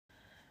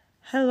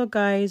Hello,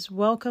 guys.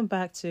 Welcome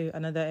back to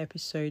another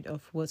episode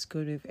of What's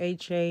Good with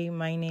AJ.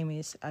 My name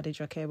is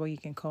Adejoke, but you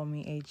can call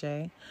me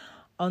AJ.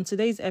 On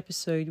today's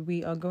episode,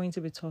 we are going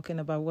to be talking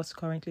about what's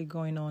currently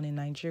going on in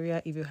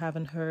Nigeria. If you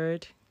haven't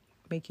heard,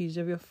 make use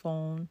of your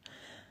phone.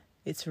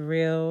 It's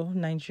real.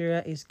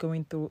 Nigeria is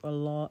going through a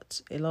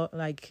lot.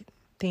 Like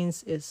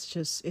things is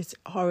just it's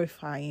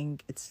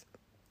horrifying. It's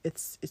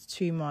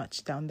too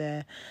much down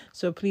there.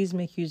 So please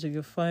make use of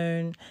your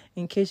phone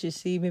in case you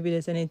see maybe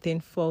there's anything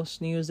false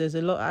news. There's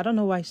a lot. I don't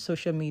know why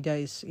social media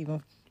is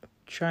even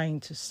trying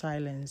to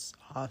silence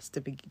us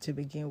to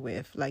begin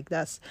with. Like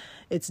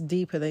it's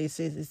deeper.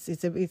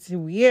 It's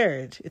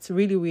weird. It's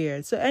really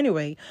weird. So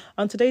anyway,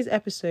 on today's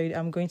episode,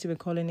 I'm going to be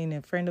calling in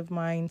a friend of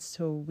mine.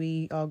 So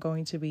we are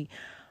going to be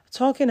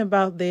talking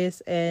about this,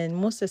 and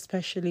most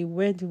especially,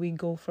 where do we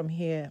go from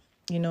here?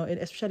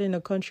 Especially in a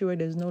country where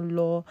there's no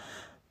law,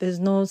 there's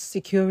no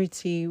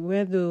security.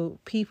 Where do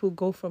people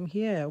go from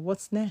here?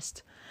 What's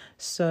next?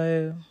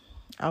 So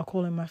I'll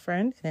call in my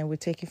friend and then we'll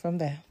take it from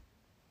there.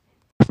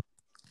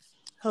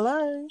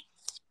 Hello.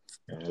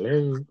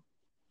 Hello.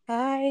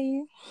 Hi.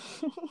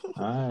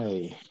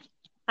 Hi.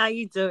 How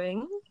you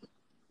doing?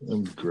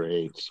 I'm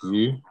great.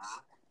 You?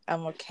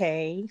 I'm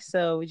okay.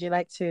 So would you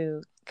like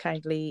to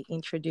kindly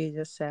introduce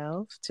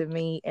yourself to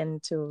me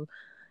and to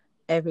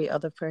every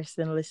other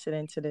person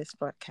listening to this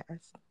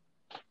podcast?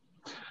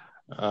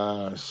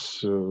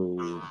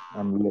 So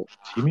I'm Lord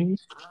Timmy.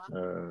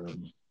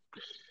 Um,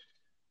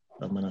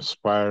 I'm an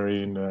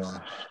aspiring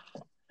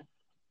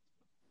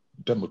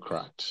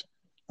Democrat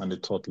and a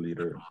thought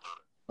leader,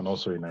 and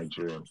also a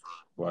Nigerian.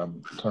 Well,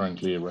 I'm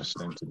currently a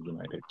resident in the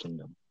United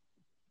Kingdom.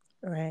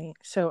 Right.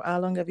 So how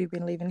long have you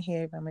been living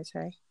here, if I may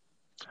say?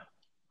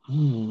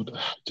 Ooh,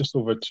 just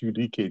over 2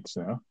 decades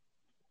now.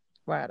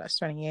 Wow, that's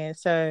 20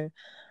 years. So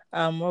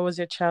what was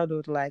your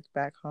childhood like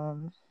back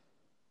home?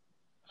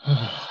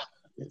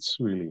 It's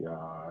really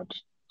hard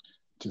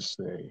to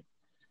say.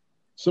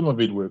 Some of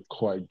it were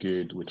quite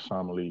good with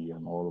family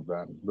and all of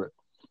that, but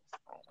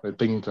the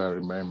things I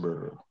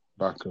remember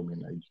back home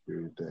in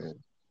Nigeria,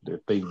 the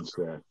things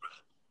that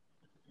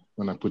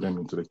when I put them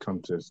into the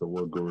context of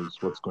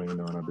what's going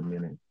on at the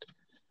minute,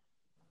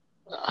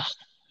 ah,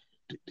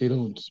 they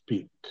don't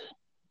speak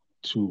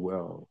too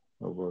well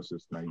of us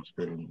as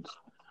Nigerians,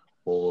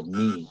 or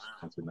me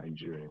as a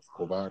Nigerian,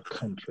 of our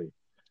country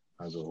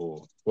as a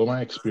whole. Well,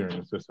 my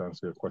experience, just to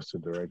answer your question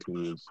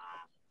directly, is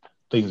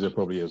things are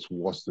probably as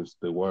worse as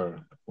they were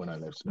when I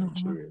left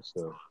Mm-hmm. Nigeria.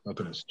 So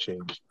nothing has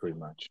changed pretty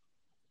much.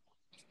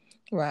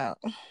 Wow.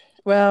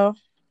 Well,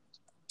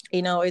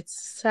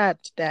 it's sad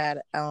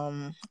that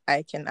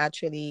I can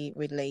actually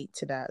relate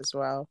to that as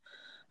well.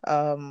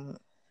 Um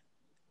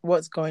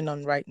what's going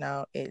on right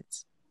now,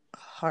 it's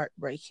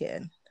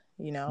heartbreaking,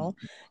 you know?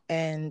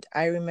 And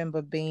I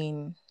remember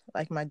being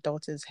like my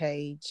daughter's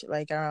age,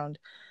 like around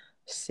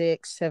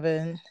 6,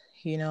 7,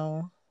 you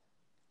know,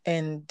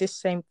 and this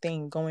same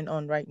thing going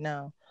on right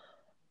now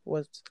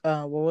was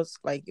what was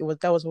like it was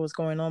that was what was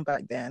going on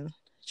back then.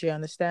 Do you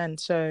understand?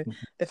 So Mhm.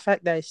 the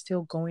fact that it's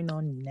still going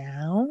on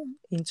now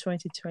in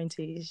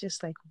 2020 is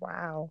just like,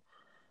 wow.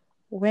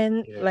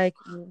 When Yeah. like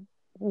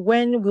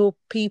when will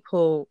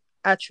people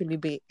actually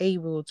be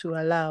able to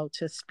allow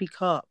to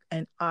speak up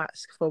and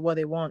ask for what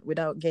they want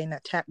without getting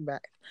attacked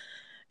back?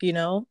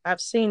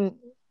 I've seen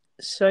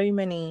so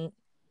many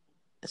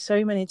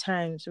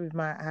times with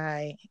my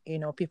eye,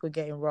 people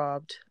getting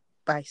robbed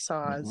by Hmm.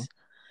 SARS,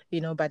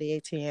 by the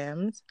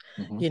ATMs.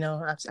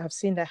 Hmm. I've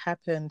seen that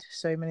happen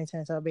so many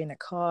times. I'll be in a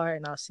car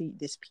and I'll see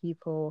these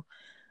people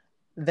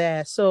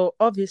there. So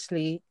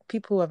obviously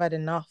people have had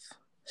enough.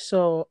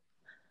 So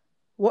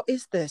what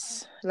is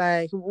this?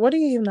 Like, what do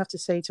you even have to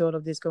say to all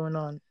of this going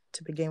on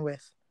to begin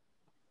with?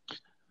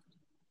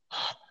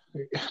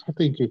 I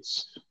think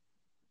it's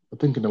I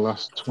think in the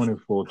last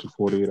 24 to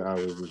 48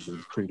 hours has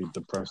been pretty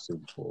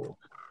depressing for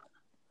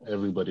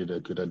everybody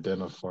that could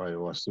identify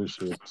or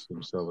associate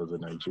himself as a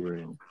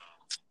Nigerian.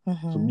 For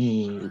Mm-hmm.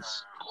 me,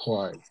 it's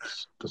quite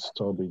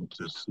disturbing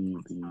to see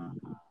the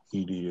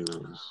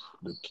videos,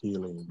 the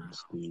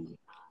killings, the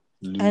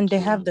And they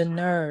have the lootings.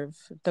 nerve,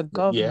 the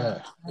government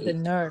Yeah, have the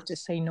nerve to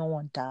say no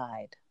one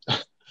died.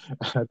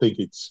 I think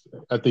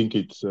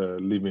it's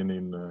living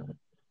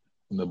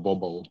in a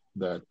bubble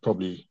that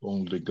probably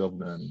only the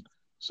governor and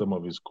some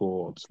of his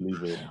cohorts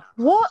live in.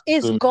 What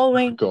It's is only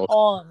going difficult.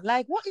 on?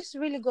 Like, what is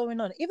really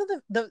going on? Even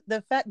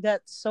the fact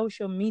that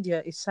social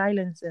media is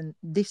silencing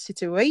this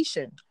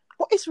situation.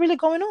 What is really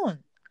going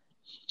on?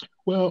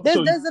 Well, There's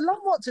so there's a lot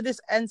more to this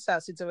answer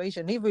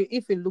situation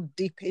if we look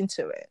deep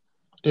into it.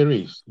 there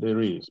is,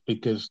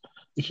 because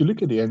if you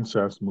look at the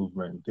NSAS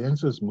movement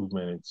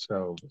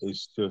itself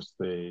is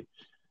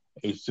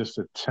just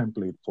a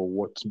template for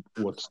what's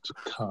to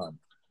come.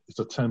 It's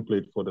a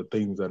template for the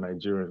things that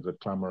Nigerians are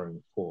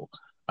clamoring for,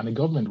 and the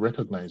government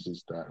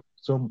recognizes that.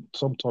 Some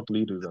thought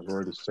leaders have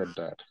already said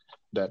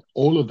that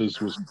all of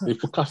this was they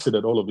forecasted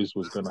that all of this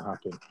was going to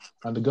happen,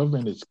 and the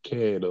government is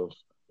scared of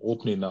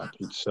opening up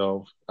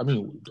itself. I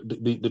mean,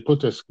 the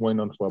protest went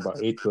on for about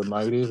 8 or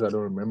 9 days, I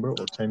don't remember,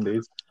 or 10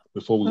 days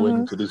before we went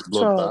Mm-hmm. into this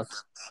 12.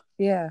 bloodbath.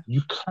 Yeah.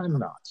 You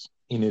cannot,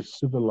 in a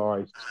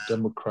civilized,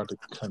 democratic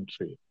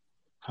country,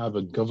 have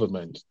a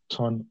government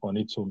turn on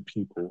its own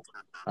people,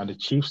 and the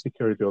chief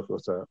security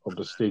officer of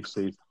the state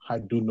says, I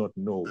do not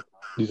know.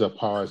 These are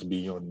powers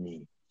beyond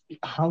me.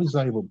 How is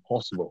that even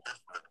possible?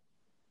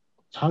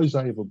 How is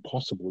that even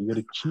possible? You're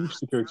the chief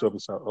security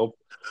officer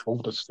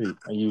of the state,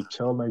 and you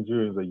tell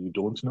Nigerians that you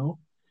don't know.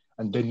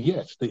 And then,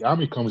 yes, the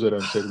army comes out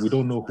and said, we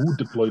don't know who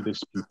deployed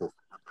these people.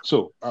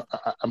 So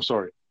I'm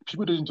sorry.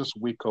 People didn't just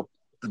wake up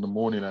in the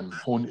morning and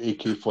hone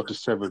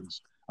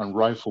AK-47s and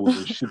rifles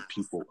and shoot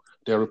people.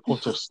 There are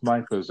reports of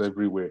snipers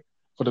everywhere.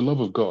 For the love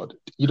of God,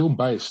 you don't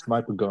buy a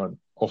sniper gun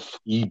off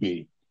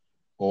eBay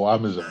or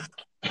Amazon.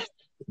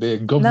 They're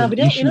Now, government but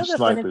issued the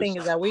funny thing snipers.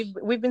 is that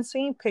we've been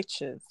seeing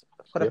pictures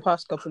for the Yep.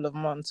 past couple of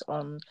months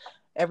on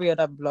every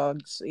other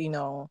blogs,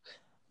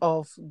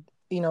 of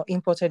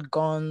imported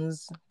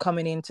guns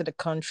coming into the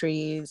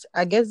countries.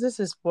 I guess this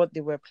is what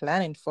they were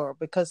planning for,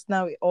 because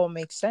now it all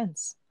makes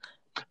sense.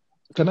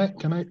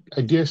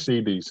 I dare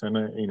say this,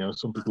 and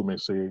some people may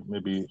say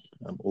maybe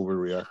I'm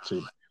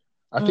overreacting.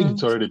 I think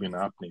it's Mm, already been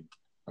happening.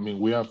 I mean,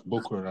 we have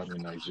Boko Haram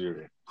in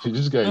Nigeria. See,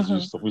 these guys mm-hmm.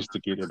 use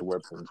sophisticated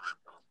weapons.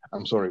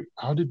 I'm sorry,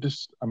 how did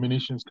this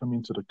ammunitions come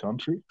into the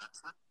country?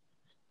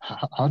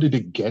 How did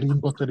it get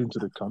imported into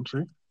the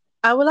country?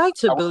 I would like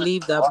to I wasn't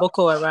believe that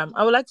Boko Haram.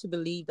 I would like to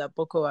believe that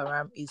Boko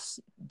Haram is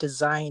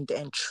designed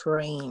and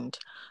trained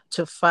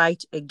to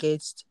fight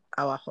against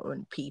our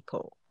own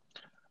people.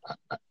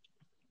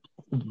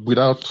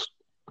 without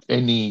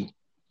any.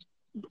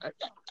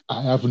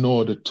 I have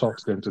no other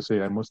thoughts than to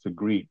say I must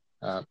agree.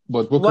 But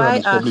Boko Haram Why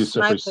is are probably a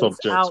separate snipers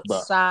subject. But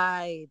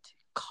outside?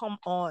 Come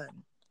on.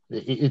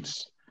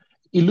 it's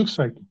it looks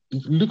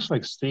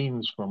like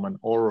scenes from an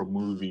horror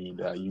movie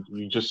that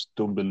you just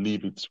don't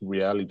believe it's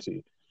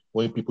reality.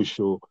 When people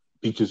show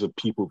pictures of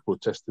people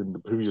protesting the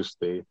previous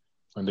day,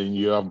 and then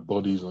you have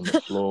bodies on the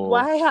floor.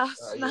 Why are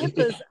Uh, it-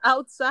 snipers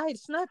outside?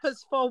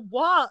 Snipers for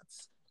what?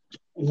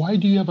 why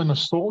do you have an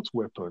assault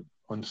weapon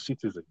on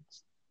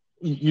citizens?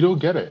 You don't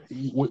get it.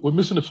 We're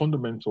missing the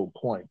fundamental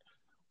point.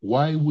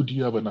 Why would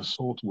you have an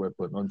assault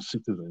weapon on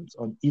citizens,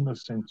 on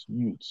innocent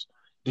youths?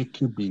 They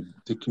could be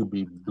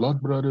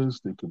blood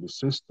brothers, they could be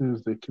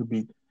sisters, they could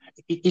be.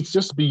 It's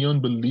just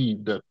beyond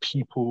belief that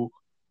people.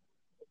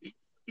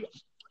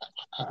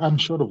 I'm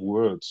short of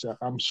words.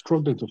 I'm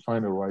struggling to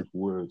find the right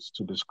words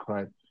to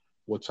describe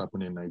what's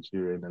happening in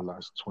Nigeria in the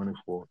last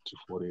 24 to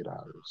 48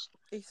 hours.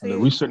 You And the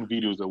see, recent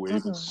videos that we're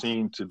even mhm.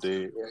 seeing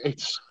today,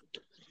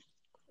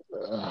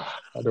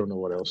 I don't know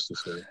what else to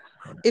say,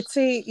 It's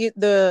honestly.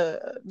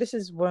 this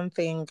is one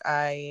thing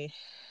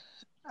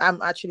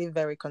I'm actually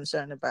very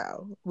concerned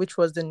about, which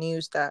was the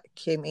news that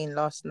came in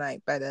last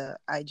night by the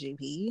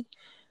IGP,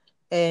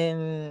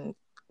 and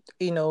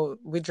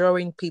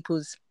withdrawing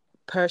people's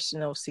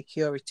personal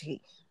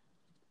security.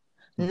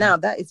 Mhm. Now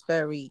that is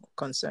very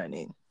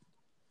concerning.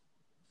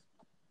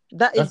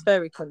 That That, is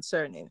very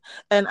concerning.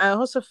 And I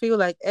also feel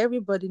like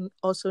everybody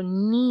also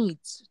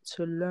needs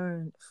to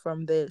learn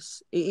from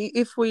this.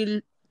 If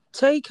we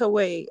take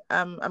away,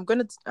 I'm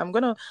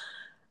gonna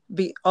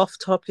be off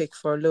topic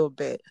for a little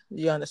bit.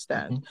 You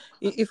understand?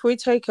 mhm. If we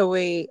take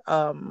away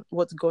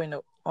what's going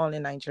on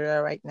in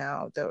Nigeria right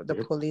now, the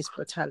Yep. police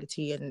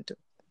brutality and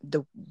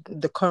the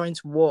the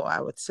current war, I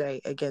would say,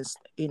 against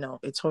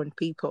its own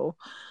people,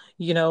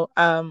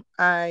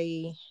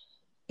 I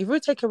if we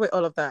take away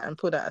all of that and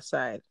put that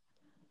aside,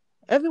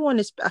 I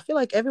feel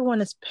like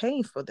everyone is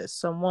paying for this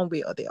some one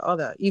way or the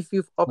other. If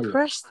you've Oh yeah,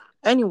 oppressed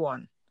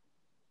anyone,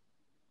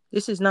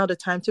 this is now the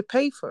time to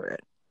pay for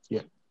it.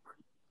 yeah.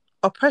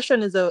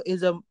 Oppression is a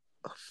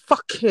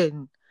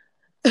fucking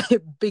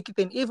big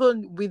thing,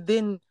 even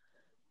within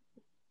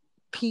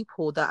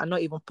people that are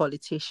not even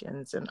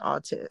politicians and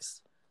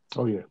artists.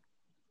 Oh yeah.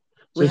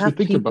 So We if you have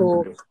think about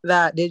people it,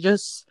 that they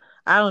just,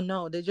 I don't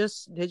know, they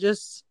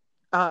just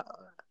uh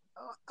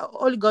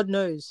only God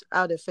knows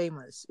how they're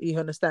famous. You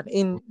understand?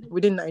 In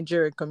within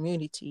Nigerian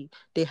community,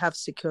 they have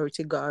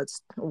security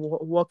guards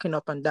walking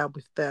up and down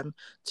with them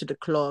to the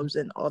clubs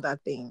and all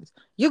that things.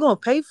 You're gonna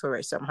pay for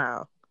it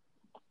somehow,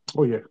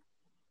 oh yeah,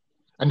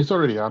 and it's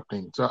already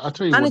happening. So I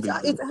tell you and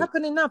what it's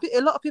happening now.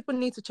 A lot of people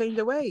need to change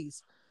their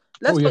ways.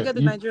 oh Let's yeah, forget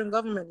the Nigerian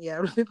government.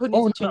 Yeah, people need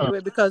oh to change no, their way,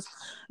 because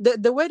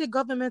the way the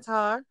government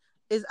are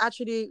is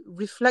actually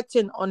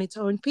reflecting on its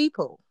own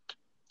people,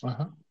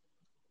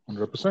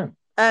 100%.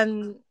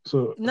 and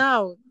So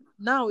now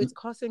it's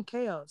causing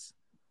chaos.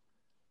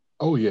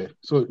 oh yeah,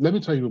 so let me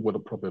tell you what the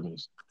problem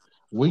is.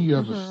 When you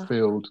have a Mm-hmm.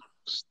 failed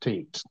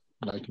state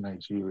like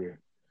Nigeria,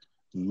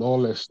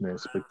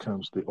 lawlessness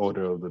becomes the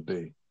order of the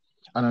day.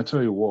 And I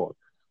tell you what,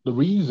 the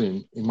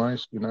reason, in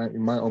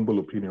my humble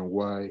opinion,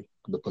 why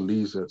the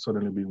police are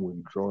suddenly being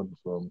withdrawn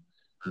from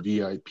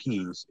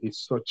VIPs is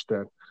such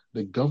that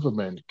the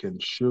government can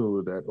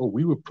show that, oh,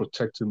 we were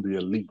protecting the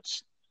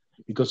elites.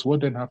 Because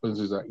what then happens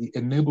is that it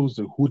enables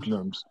the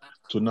hoodlums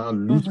to now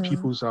loot Mm-hmm.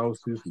 people's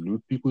houses,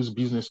 loot people's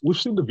business. We've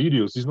seen the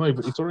videos.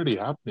 It's already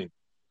happening.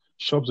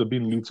 Shops are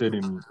being looted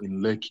in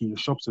Lekki.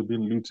 Shops are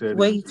being looted in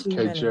Way too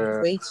many.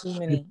 Ikeja. Way too Pe-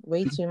 many.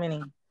 Way too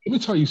many. Let me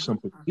tell you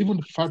something. Even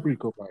the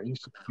fabric of our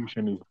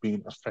institution is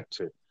being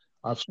affected.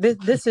 I've This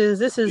seen this is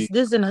this is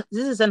the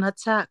this is an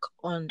attack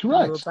on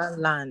correct. Yoruba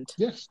land.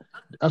 Yes,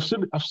 I've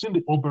seen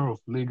the Oba of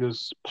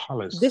Lagos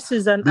Palace This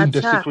is an being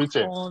attack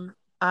desecrated. on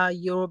our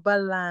Yoruba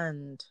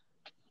land.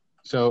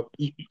 So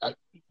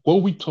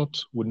what we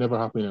thought would never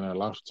happen in our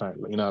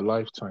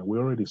lifetime, we're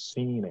already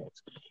seeing it,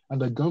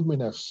 and the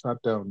government has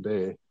sat down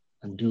there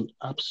and do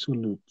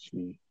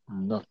absolutely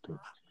nothing.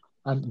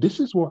 And this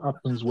is what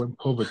happens when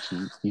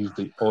poverty is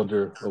the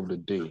order of the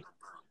day.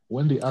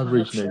 When the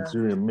average Corruption,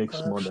 Nigerian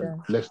makes more than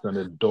corruption, less than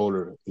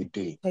 $1 a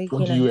day,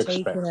 what taking do you and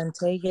taking expect? and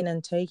taking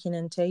and taking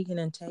and taking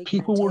and taking and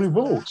People will taking.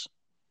 revolt.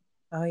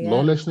 Oh yeah.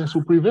 Lawlessness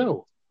will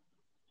prevail.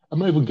 I'm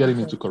not even getting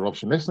Okay. into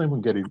corruption. Let's not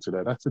even get into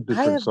that. That's a I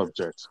different have.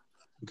 subject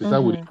because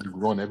that would Mm-hmm.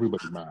 run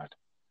everybody mad.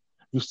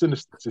 You've seen the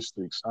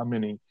statistics.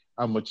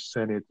 How much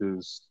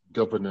senators,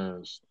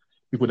 governors,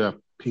 people that are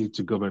paid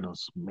to govern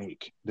us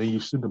make. Then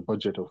you've seen the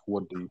budget of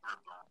what the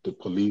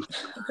police,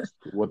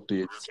 what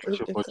the It's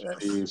education budget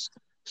ridiculous. is,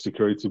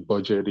 security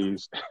budget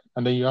is,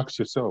 and then you ask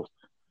yourself,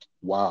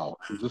 "Wow,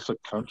 is this a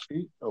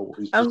country or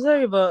is this?" I'm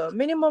sorry, but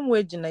minimum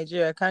wage in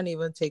Nigeria can't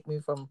even take me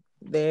from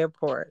the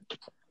airport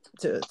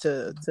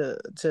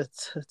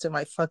to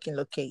my fucking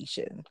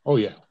location. Oh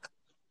yeah.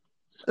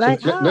 So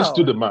Like let's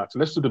do how? the math.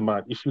 Let's do the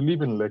math. If you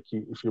live in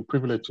Lekki, if you're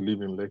privileged to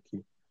live in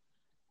Lekki,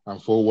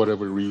 and for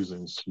whatever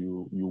reasons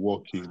you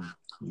work in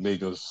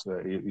Lagos,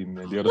 in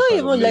the other Not side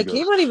of even like Lagos.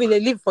 even if they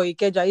live for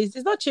Ikeja, it's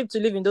not cheap to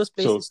live in those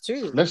So places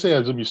too. let's say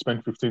assume you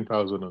spend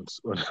 15,000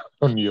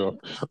 on your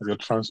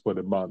transport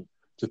a month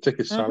to take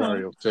a Mm-hmm.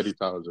 salary of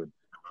 30,000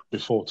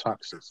 before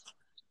taxes.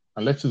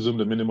 And let's assume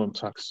the minimum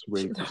tax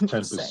rate is That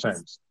makes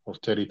sense. 10% of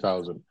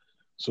 30,000.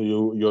 So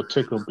your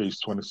take home pay is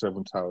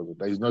 27,000.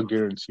 That is not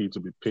guaranteed to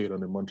be paid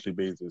on a monthly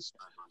basis.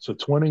 So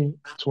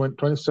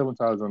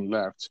 27,000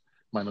 left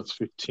minus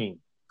 15.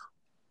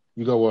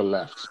 You got what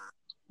left?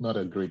 Not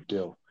a great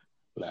deal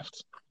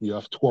left. You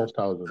have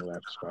 12,000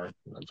 left, right?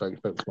 In fact,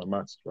 if that's my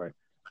maths, right?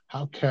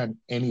 How can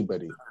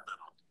anybody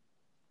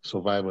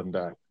survive on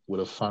that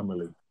with a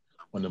family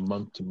on a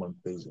month to month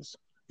basis?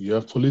 You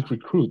have police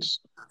recruits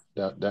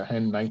that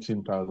earn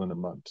 19,000 a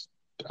month.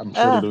 I'm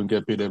sure they Ah, don't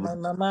get paid every.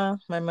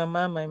 my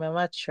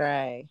mama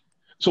try.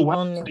 So why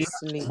do they have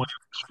Honestly. money on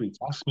the streets?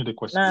 Ask me the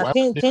question. Nah, Why are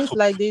they things so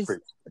like this.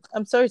 desperate?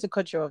 I'm sorry to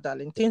cut you off,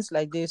 darling. Things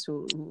like this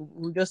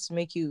will just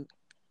make you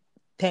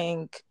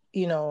think,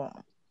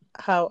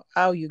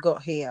 how you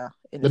got here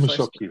in the Let me first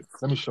shock place. you.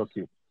 Let me shock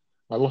you.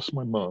 I lost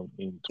my mom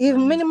in If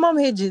 20. minimum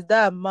age is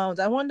that amount,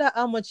 I wonder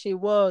how much it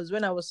was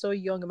when I was so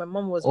young and my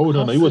mom was Oh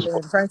no, no, it was.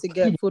 hustling, trying to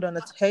get food on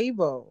the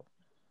table.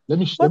 Let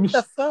me let What me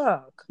the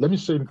fuck?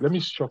 let me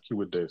shock you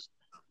with this.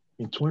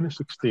 In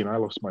 2016, I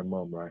lost my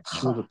mom, right?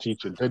 She was a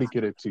teacher,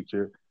 dedicated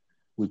teacher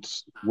with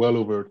well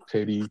over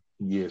 30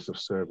 years of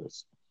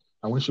service.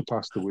 And when she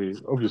passed away,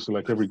 obviously,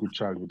 like every good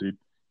child we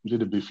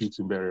did a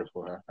befitting burial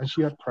for her. And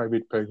she had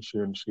private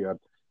pension, she had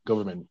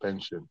government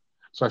pension.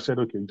 So I said,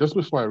 okay, just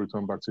before I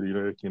return back to the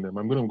United Kingdom,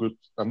 I'm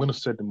gonna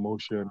set the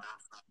motion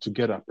to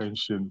get our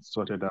pension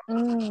sorted out,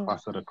 Mm,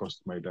 pass that across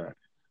to my dad.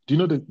 Do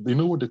you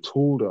know what they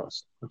told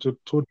us?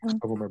 Told mm, myself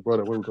and my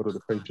brother when we got to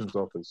the pensions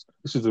office.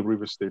 This is a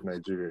River State,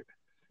 Nigeria.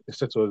 They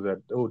said to us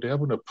that, oh, they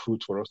haven't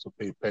approved for us to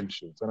pay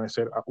pensions. And I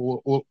said,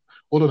 hold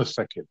on a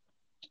second.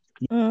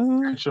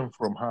 mm. Pension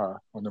from her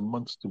on a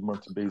month to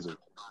month basis.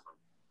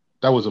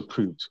 That was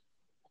approved.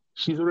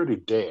 She's already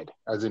dead,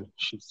 as in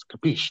she's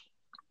capiche,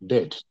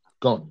 dead,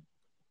 gone.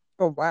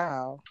 Oh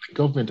wow. The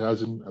government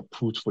hasn't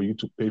approved for you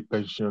to pay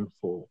pension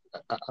for.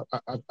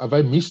 Have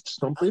I missed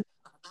something?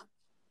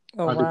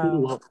 Oh And they said,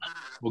 wow.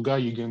 well, guy,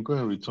 you can go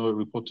and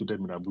report to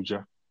them in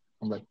Abuja.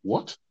 I'm like,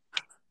 what?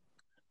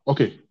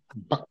 Okay,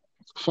 but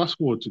fast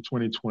forward to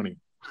 2020.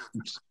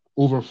 It's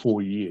over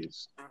 4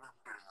 years.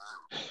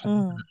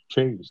 Mm.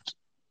 Changed.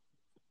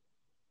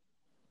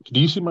 Do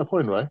you see my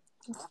point, right?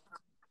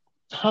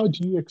 How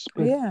do you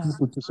expect Yeah.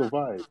 people to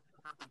survive?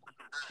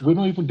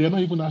 They're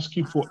not even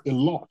asking for a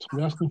lot.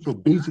 We're asking for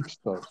basic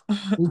stuff,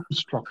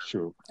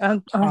 infrastructure,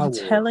 I'm power,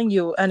 telling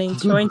you, and in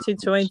good roads.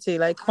 2020,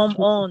 like come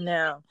on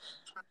now.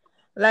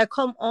 Like,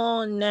 come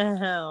on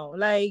now.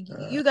 Like,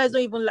 Uh, you guys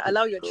don't even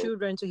allow your so,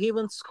 children to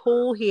even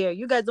school here.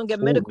 You guys don't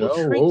get oh medical no,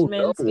 oh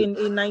treatments no,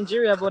 in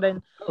Nigeria, but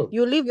then no.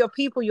 you leave your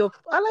people,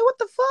 I'm like, what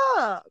the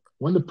fuck?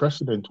 When the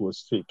president was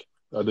sick,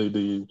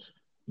 the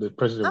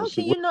president How was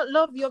sick. can you not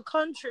love your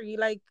country?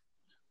 Like,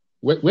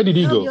 Where did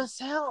he love go?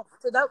 yourself.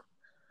 So that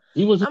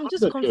He was I'm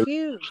just under a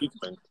confused.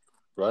 treatment,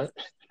 right?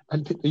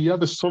 And you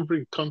have a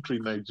sovereign country,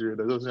 Nigeria,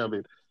 that doesn't have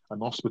an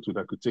hospital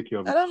that could take care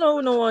of I it. don't know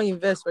who no one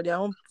invest for their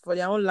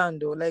own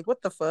land though. Like,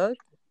 what the fuck?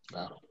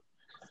 Now,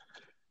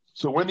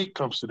 so when it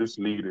comes to these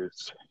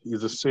leaders,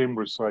 it's the same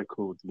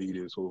recycled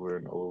leaders over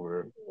and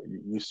over.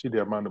 You see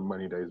the amount of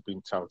money that is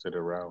being touted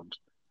around.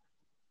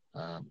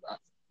 Um,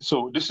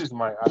 so this is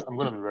I'm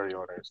going to be very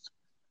honest.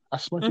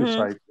 As much as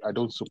Mm-hmm. I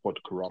don't support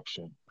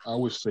corruption, I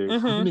always say,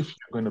 Mm-hmm. even if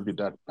you're going to be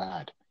that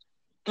bad,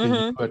 can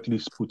you Mm-hmm. at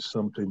least put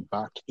something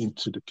back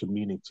into the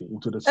community,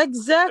 into the system that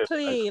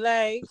Exactly.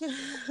 Like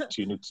gives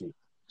opportunity?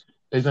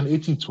 There's an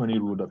 80-20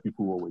 rule that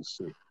people always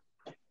say.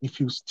 If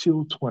you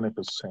steal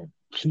 20%,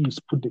 please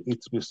put the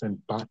 80%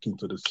 back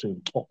into the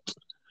same pot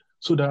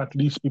so that at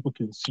least people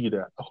can see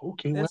that, oh,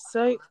 okay, well,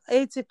 So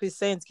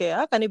 80% care.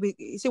 How can it be?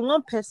 You see,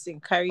 one person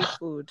carry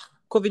food,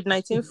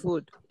 COVID-19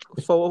 food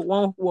for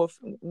one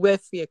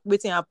welfare.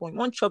 Waiting happen.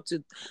 One chop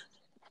to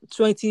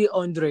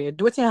 2000.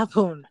 Waiting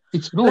happen.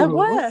 it's no, Like no, no.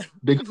 what?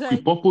 They Like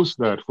repurpose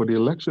that for the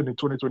election in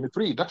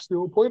 2023. That's the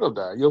whole point of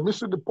that. You're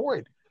missing the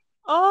point.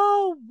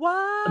 oh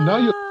And now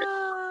you wow.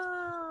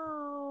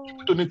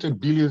 donated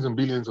billions and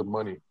billions of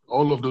money,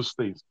 all of those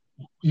things.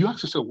 You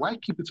ask yourself, why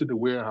keep it in the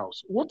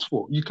warehouse? What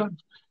for? You can't.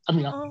 I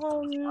mean,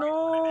 Oh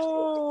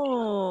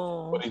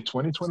no. but in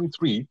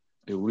 2023,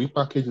 they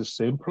repackage the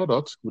same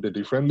product with a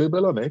different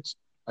label on it,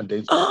 and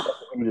then start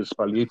offering this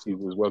palliative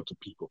as well to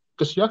people.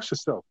 Because you ask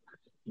yourself,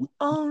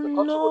 Oh the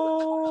country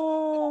was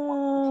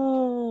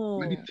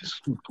where did no. this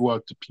food go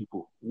out to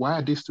people? Why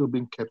are they still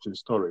being kept in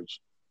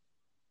storage?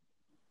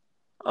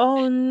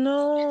 Oh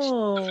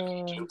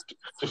no.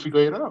 To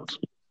figure it out.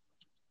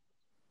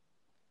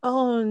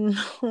 Oh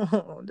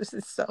no. This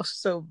is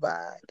so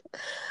bad.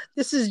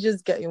 This is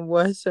just getting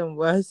worse and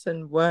worse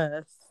and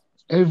worse.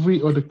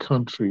 Every other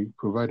country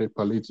provided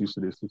palliatives to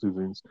their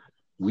citizens.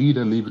 We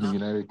that live in the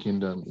United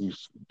Kingdom, if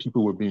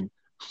people were being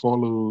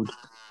followed,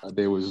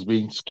 there was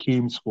being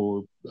schemes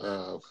for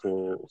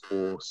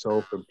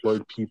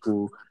self-employed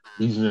people,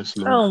 business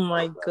loans, Oh all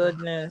my of that.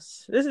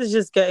 goodness. This is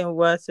just getting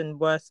worse and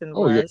worse and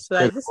Oh yeah, worse. get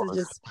Like this is was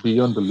just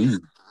beyond belief.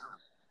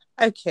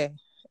 okay.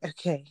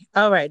 Okay.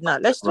 All right. Now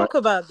let's Right? talk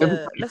about the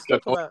Everybody let's feel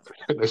like, talk oh,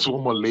 about there's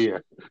one more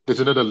layer.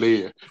 There's another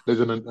layer. There's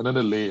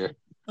another layer.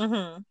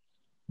 mhm.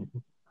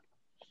 Mhm.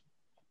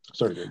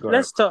 Sorry, go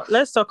ahead.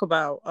 Let's talk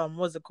about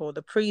what's it called?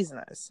 The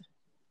prisoners.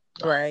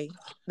 Right?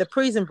 The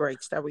prison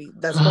breaks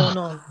that's going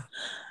on.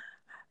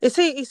 You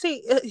see,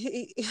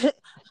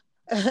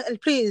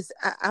 please,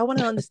 I want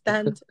to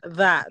understand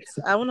that.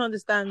 I want to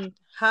understand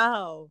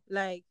how,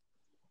 like,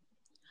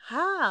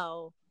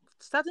 how,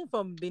 starting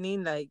from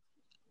Benin, like,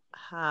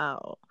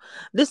 how.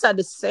 These are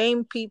the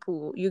same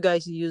people you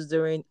guys use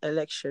during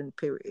election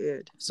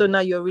period. So now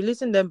you're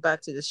releasing them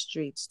back to the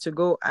streets to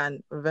go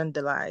and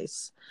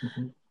vandalize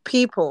Mhm.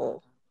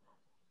 people.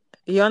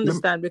 You Let,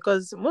 understand?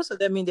 Because most of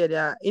them in there, they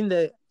are in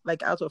the,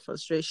 like, out of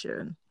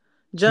frustration.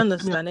 Do you let me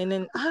understand? And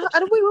then, I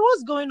don't wait,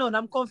 what's going on?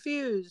 I'm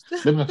confused.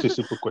 Let me ask you a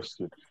simple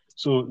question.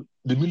 So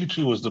the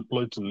military was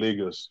deployed to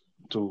Lagos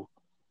to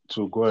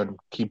to go and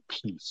keep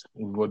peace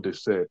in what they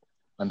said,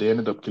 and they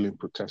ended up killing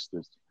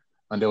protesters.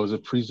 And there was a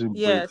prison break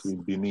Yes.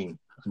 in Benin,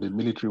 and the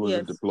military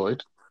wasn't Yes.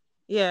 deployed.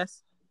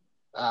 Yes.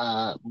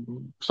 Uh,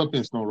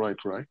 Something's not right,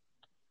 right?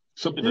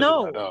 Something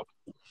doesn't add No. up.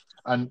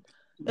 And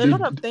A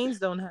lot the of things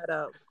don't add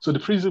up. so the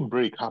prison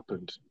break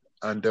happened,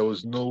 and there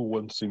was no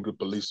one single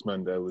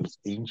policeman that was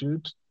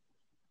injured,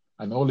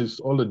 and all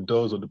the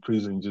doors of the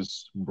prison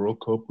just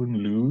broke open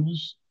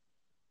loose,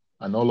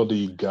 and all of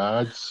the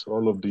guards,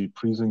 all of the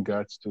prison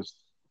guards just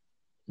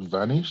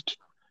vanished.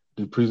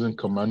 The prison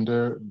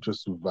commander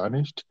just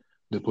vanished.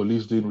 The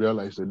police didn't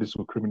realize that these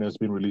were criminals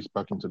being released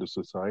back into the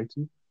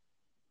society.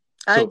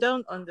 I So,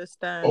 don't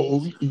understand.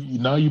 oh,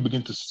 now you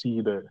begin to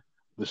see that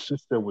the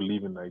system we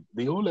live in, like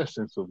the whole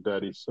essence of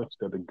that is such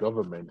that the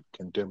government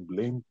can then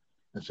blame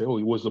and say, oh,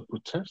 it was the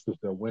protesters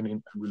that went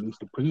in and released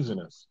the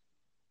prisoners,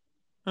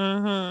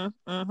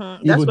 Mm-hmm.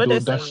 Mm-hmm. That's even what though they're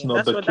that's saying. not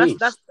That's the what that's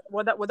case.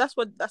 what that well, that's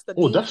the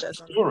Oh, news that's the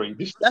that's on. story.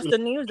 This That's story,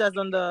 the news that's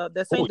on the.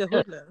 They're oh, saying the yeah,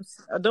 hoodlums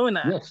are doing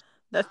that. yes,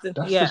 That's the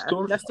that's the yeah.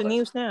 story. That's the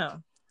news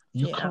now.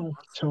 You Yeah. can't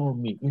tell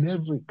me in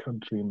every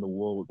country in the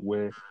world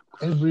where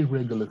every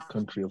regular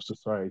country of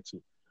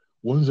society,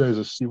 once there is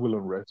a civil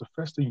unrest, the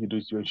first thing you do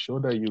is you ensure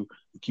that you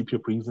keep your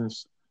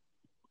prisons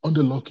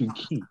under lock and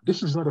key.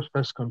 This is not the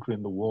first country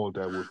in the world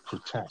that will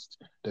protest.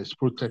 There's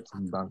protests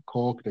in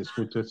Bangkok, there's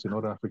protests in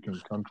other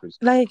African countries.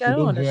 Like I You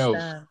don't don't have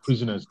understand.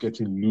 prisoners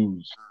getting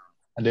loose.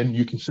 And then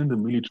you can send the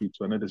military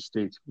to another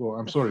state. Well,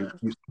 I'm sorry,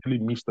 you really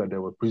missed that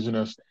there were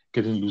prisoners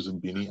getting loose in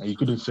Benin, and you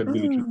couldn't send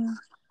military. Mm.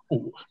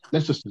 Oh,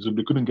 let's just assume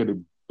they couldn't get a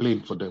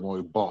plane for them or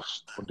a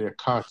bus, or their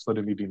car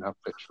suddenly didn't have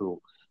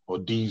petrol or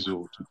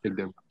diesel to take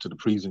them to the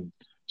prison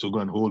to go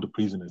and hold the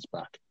prisoners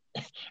back.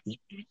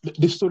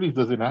 This story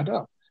doesn't add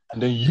up.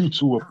 And then you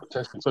two were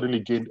protesting, suddenly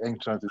gained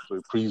entrance into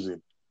a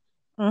prison.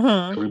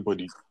 Mm-hmm.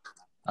 Everybody,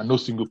 and no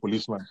single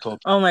policeman thought,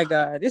 Oh my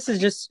god, this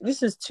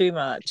is too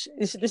much.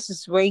 This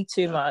is way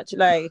too much.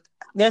 Like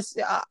there's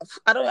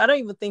I don't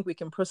even think we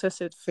can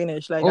process it.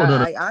 Finish. Like oh no,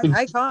 no,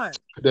 I can't.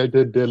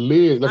 they're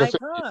layers. Like I I said,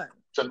 can't.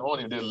 it's an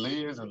onion. There are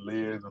layers and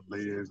layers and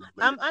layers and layers.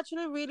 I'm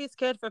actually really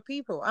scared for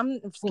people. I'm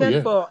Oh scared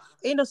yeah. for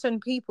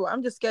innocent people.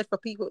 I'm just scared for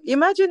people.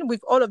 Imagine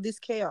with all of this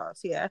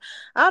chaos, yeah.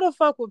 How the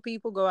fuck would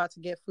people go out to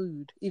get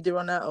food if they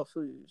run out of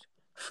food?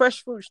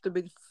 Fresh food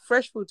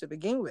to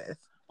begin with.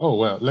 Oh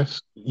well,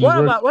 let's.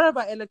 What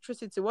about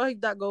electricity? What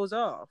if that goes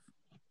off?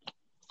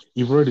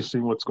 You've already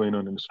seen what's going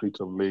on in the streets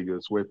of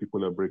Lagos, where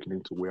people are breaking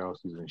into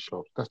warehouses and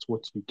shops. That's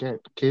what you get,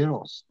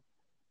 chaos,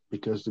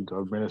 because the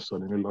government has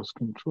suddenly lost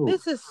control.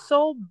 This is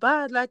so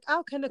bad. Like,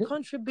 how can the Yeah,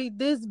 country be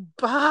this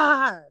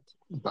bad?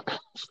 but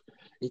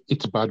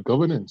It's bad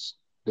governance.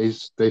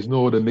 There's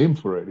no other name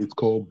for it. It's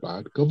called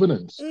bad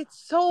governance.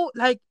 It's so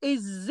like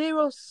it's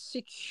zero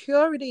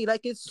security.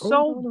 Like it's Oh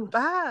so no, no.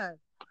 bad.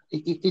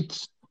 It, it,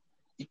 it's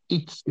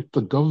it's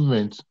the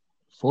government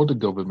for the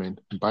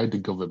government by the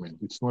government.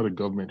 It's not a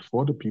government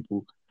for the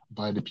people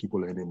by the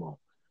people anymore.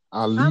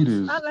 Our I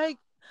leaders, like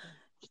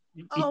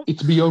um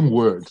it's beyond this is too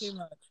words.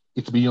 much.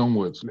 It's beyond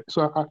words.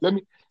 So let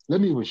me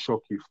even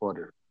shock you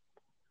further.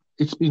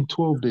 It's been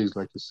 12 days,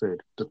 like you said.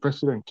 The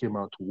president came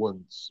out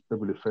once,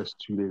 maybe the first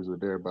 2 days or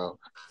thereabout,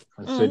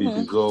 and said he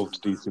Mm-hmm. dissolved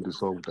this, he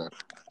dissolved that.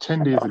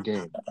 10 days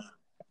again.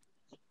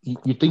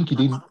 You think he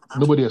didn't,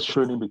 nobody has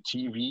shown him the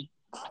TV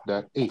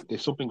that, hey,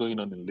 there's something going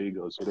on in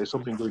Lagos, or there's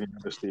something going on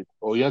in the state,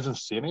 or he hasn't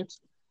seen it?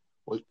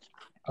 Well,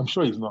 I'm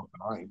sure he's not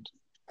blind.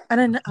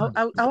 And I'm then sure he's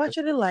I would aware.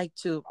 actually like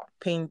to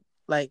paint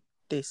like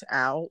this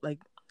out. Like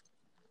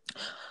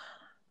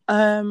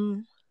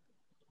um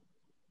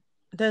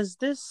there's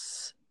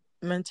this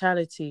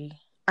mentality.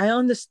 I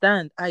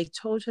understand. I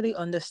totally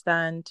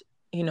understand,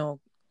 you know,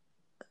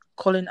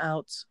 calling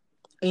out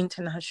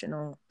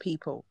international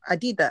people. I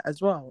did that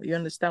as well. You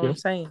understand what Yeah. I'm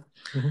saying?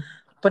 Hmm.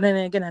 But then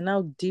again, I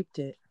now deeped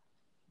it,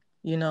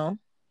 you know?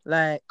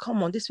 Like,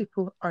 come on, these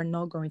people are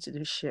not going to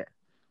do shit.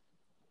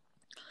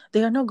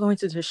 They are not going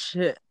to do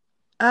shit.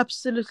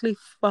 Absolutely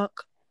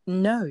fuck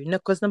no. No,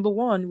 because number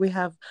one, we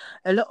have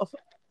a lot of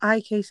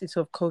high cases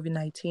of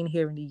COVID-19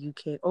 here in the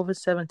UK, over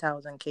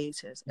 7,000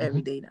 cases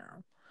every Hmm. day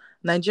now.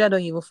 Nigeria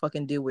don't even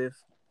fucking deal with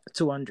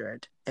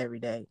 200 every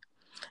day.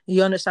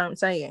 You understand what I'm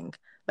saying?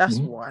 That's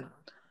Hmm. one.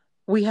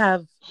 We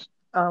have,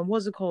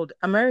 what's it called?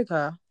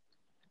 America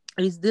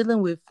is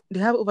dealing with, they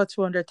have over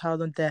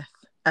 200,000 deaths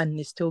and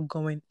it's still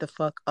going the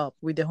fuck up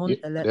with their own Yeah.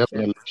 They have an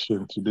election.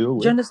 election to deal Do you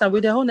with. understand?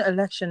 With their own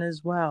election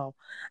as well.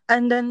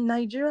 And then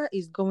Nigeria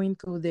is going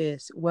through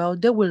this. Well,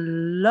 they will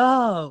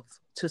love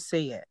to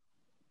see it.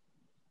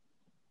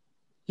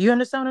 You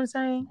understand what I'm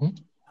saying? Hmm.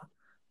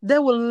 They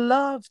will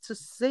love to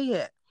see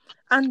it.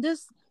 And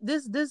this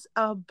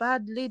are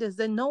bad leaders.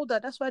 They know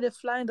that. That's why they're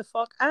flying the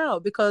fuck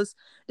out because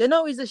they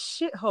know it's a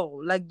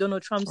shithole, like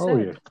Donald Trump Oh,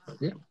 yeah.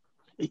 said.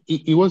 Yeah.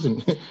 It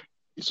wasn't.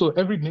 So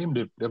every name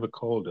they've ever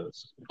called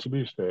us, to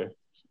be fair,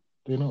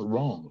 they're not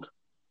wrong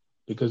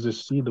because they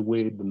see the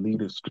way the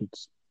leaders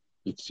treats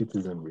its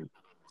citizenry.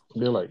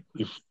 They're like,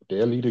 if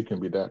their leader can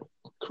be that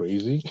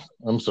crazy,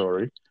 I'm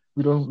sorry,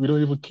 we don't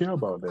even care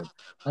about them.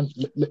 And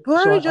so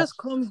Buhari just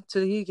come to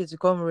the UK to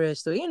come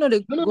rest. So you know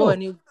they no, no, go no.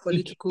 any He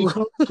political.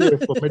 comes here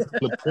for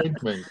medical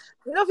appointments.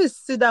 You know if you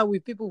sit down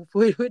with people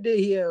who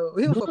they here,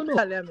 even No, for no, no.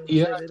 parliament, say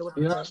they don't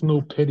He fuck. has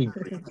no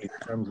pedigree in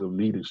terms of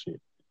leadership.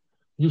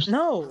 You see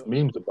No.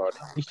 memes about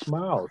him. He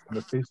smiles in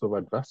the face of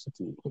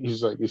adversity.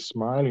 He's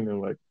smiling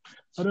and like,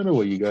 I don't know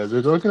what you guys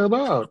are talking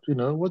about.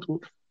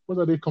 What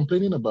are they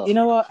complaining You about?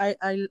 know what?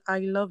 I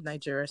love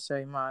Nigeria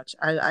so much.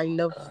 I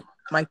love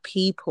my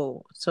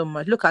people so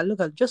much. Look at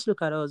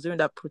us during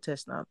that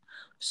protest now.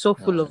 So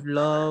full Uh, of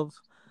love,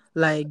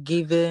 like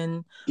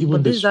giving. Even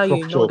But the this is how you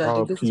structure know of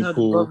that this is how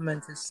the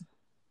government is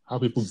how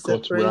people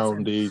got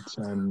around separating. it,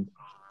 and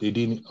they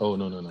didn't. Oh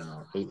no, no, no,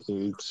 no!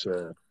 It's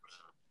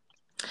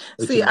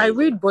See, I amazing.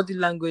 read body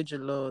language a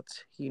lot,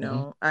 you Hmm.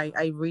 know.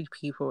 I read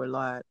people a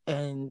lot.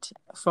 And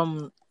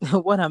from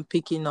what I'm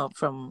picking up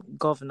from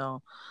Governor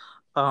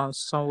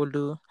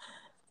Sanwo-Olu,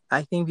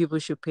 I think people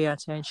should pay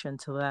attention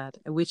to that,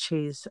 which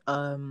is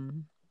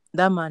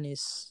that man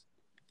is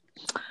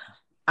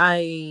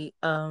I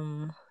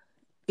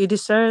he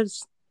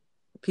deserves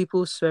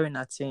people swearing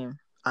at him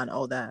and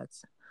all that.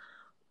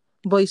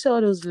 But you see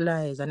all those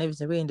lies and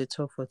everything way in the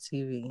talk for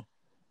TV.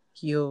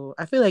 Yo,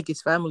 I feel like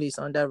his family is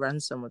under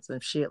ransom or some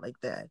shit like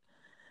that.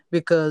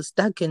 Because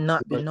that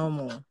cannot be But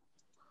normal.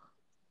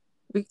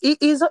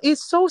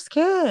 He's so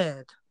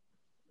scared.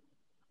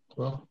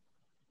 well,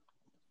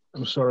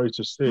 I'm sorry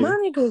to say, Man,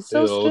 is they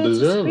so all scared to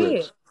deserve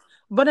it. speak.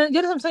 But then,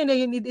 you know what I'm saying? That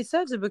he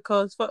deserves it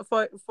because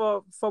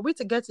for we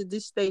to get to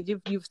this stage,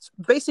 you've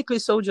basically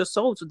sold your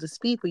soul to these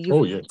people. You've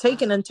Oh yeah,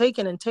 taken and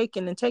taken and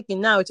taken and taken.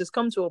 Now it has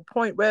come to a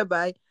point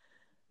whereby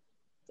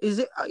is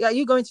it are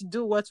you going to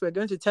do what we're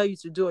going to tell you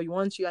to do, or you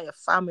want you and your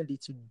family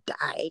to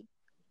die?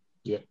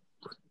 yeah.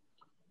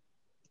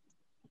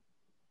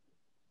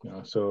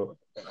 So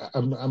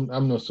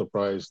I'm not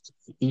surprised.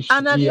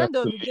 And at He the end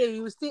of actually. the day, he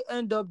will still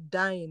end up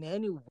dying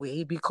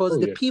anyway Oh because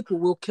the yeah, people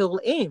will kill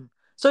him.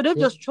 So they've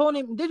yeah. just thrown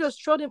him. They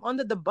just thrown him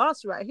under the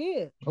bus right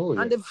here, Oh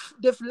and yeah,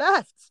 they've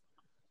left.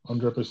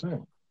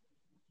 100%.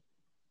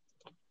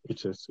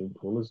 It's as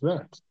simple as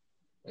that.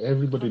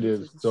 Everybody there's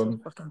Politics is so done.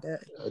 fucking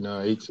dirty.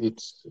 No,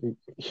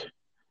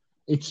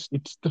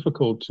 it's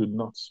difficult to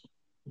not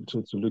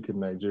to look at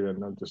Nigeria and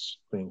not just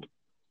think,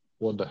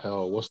 what the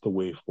hell? What's the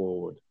way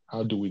forward?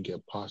 How do we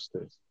get past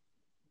this?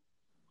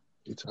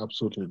 It's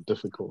absolutely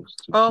difficult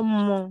to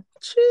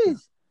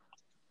Jeez,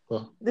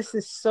 well, this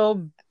is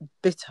so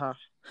bitter.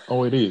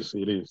 oh, it is.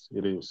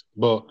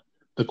 But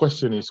the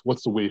question is,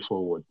 what's the way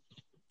forward?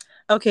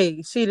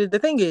 Okay, see, the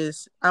thing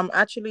is, I'm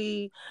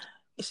actually,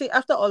 you see,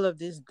 after all of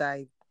this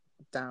died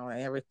down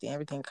and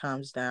everything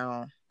calms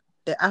down,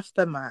 the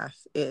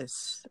aftermath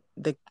is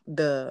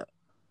the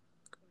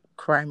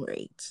crime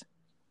rate.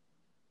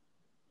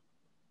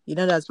 You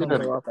know that's Say going to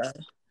that go again. up,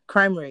 right?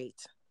 Crime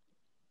rate.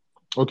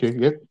 Okay,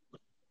 yeah.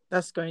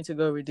 That's going to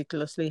go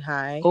ridiculously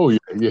high. Oh yeah,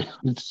 yeah.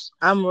 It's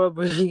Armed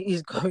robbery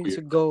is oh going yeah.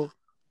 to go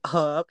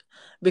up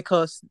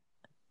because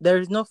there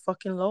is no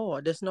fucking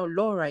law. There's no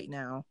law right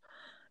now.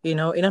 You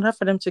know, in order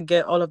for them to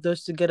get all of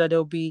those together,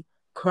 there'll be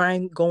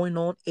crime going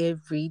on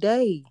every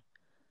day.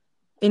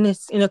 In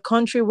a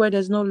country where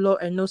there's no law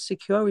and no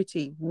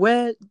security,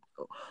 where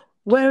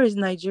is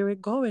Nigeria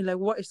going? Like,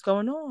 what is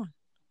going on?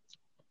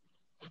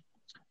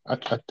 I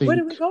Where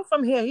do we think go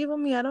from here?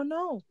 Even me, I don't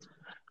know.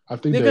 I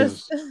think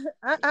Because there's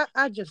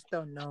I just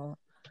don't know.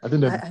 I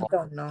think there's I more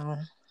don't know.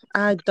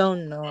 I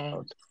don't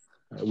know.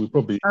 about. We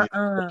probably need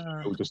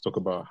Uh-uh. we'll just talk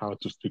about how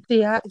to speak.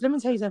 See, let me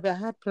tell you something. I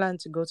had planned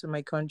to go to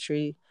my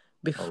country Oh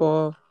wow.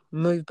 before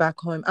move back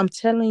home. I'm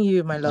telling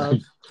you, my love.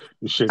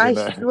 You're shaming I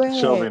that, shaming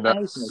swear, that.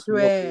 I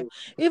swear.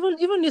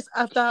 Even this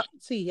after,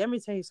 see, let me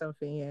tell you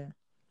something. Yeah,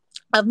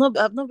 I've not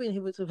been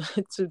able to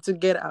to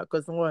get out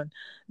because one,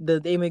 the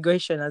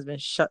immigration has been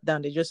shut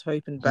down. They just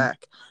opened Mhm.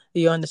 back.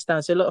 You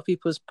understand? So a lot of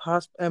people's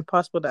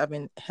passport have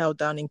been held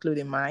down,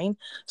 including mine.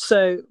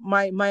 So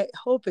my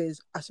hope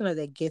is as soon as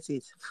I get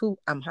it, phew,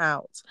 I'm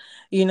out.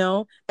 You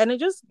know, and they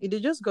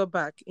just got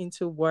back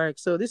into work.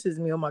 So this is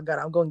me. Oh my god,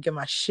 I'm going to get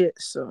my shit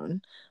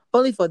soon.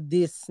 Only for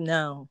this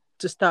now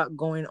to start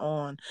going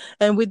on.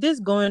 And with this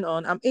going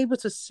on, I'm able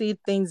to see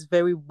things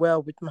very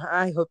well with my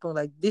eye open.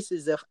 Like this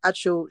is a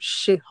actual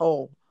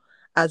shithole,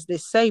 as they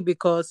say,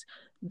 because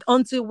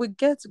until we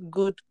get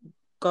good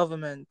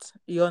government,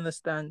 you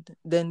understand,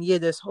 then yeah,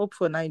 there's hope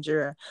for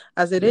Nigeria.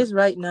 As it Yeah. is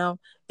right now,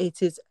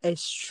 it is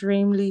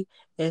extremely,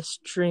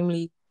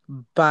 extremely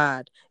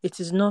bad. It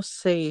is not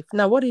safe.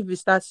 Now, what if it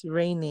starts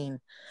raining?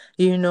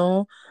 You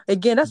know,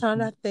 again, that's Mhm.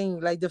 another thing.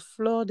 Like the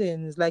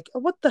floodings, like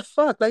what the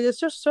fuck? Like it's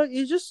just so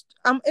you just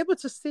I'm able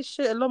to see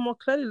shit a lot more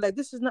clearly. Like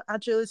this is not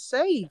actually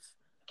safe.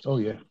 Oh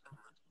yeah.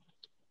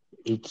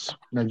 It's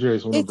Nigeria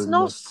is one of the It's not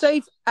most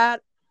safe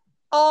at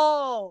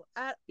all.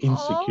 At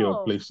insecure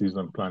all. places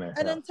on planet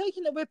And then Earth.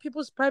 taking away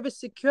people's private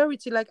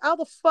security. Like, how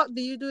the fuck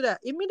do you do that?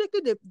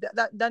 Immediately,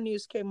 that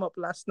news came up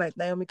last night.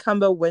 Naomi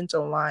Campbell went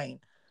online,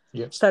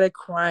 Yeah. started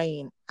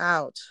crying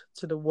out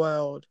to the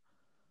world.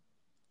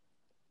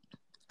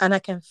 And I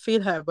can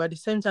feel her, but at the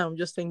same time, I'm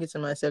just thinking to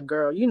myself,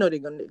 girl, you know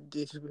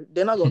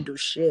they're not gonna do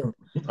shit.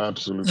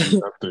 Absolutely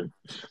nothing.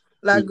 This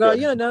Like, girl, guy,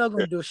 you know they're not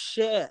gonna do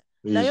shit.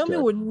 this Naomi guy,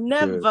 yeah.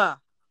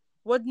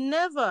 would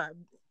never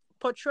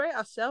portray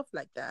herself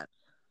like that.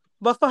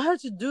 But for her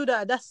to do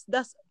that, that's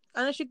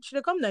and then she should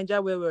have come to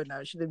Nigeria where we're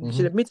now. Should Hmm.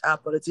 have meet our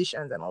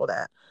politicians and all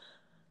that.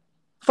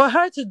 For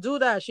her to do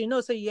that, she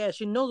knows. Say yeah,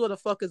 she knows what the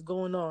fuck is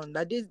going on.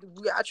 Like this,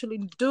 we actually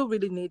do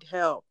really need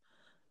help.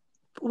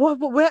 Where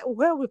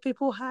will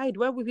people hide?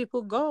 Where will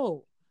people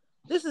go?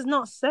 This is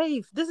not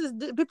safe.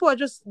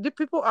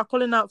 People are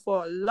calling out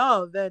for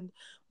love and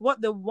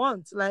what they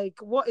want, like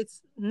what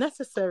it's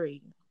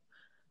necessary.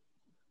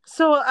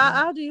 So Yeah.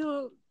 how do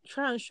you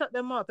try and shut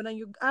them up, and then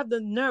you have the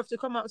nerve to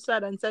come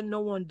outside and say no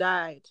one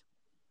died?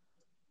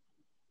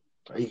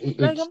 Like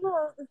It's I'm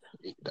not.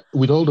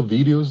 with all the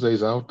videos that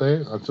is out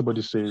there, and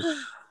somebody says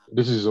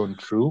this is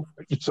untrue.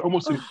 It's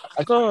almost. Oh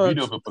I saw a God,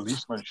 video of a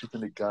policeman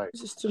shooting a guy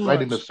this is too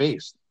right in the much.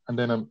 face, and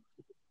then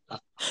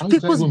how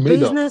is that even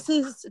made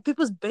up?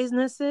 People's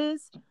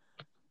businesses.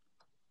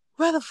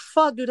 Where the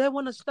fuck do they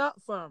want to start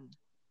from?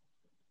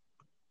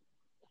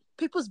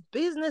 People's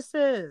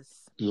businesses.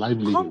 Come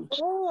Livelihoods.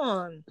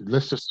 on.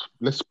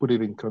 Let's put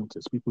it in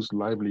context. People's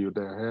livelihood,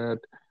 their had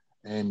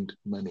and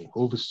money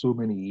over so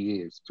many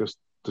years just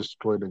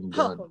destroyed and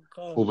gone Oh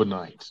God.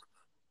 overnight.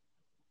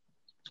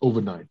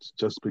 Overnight,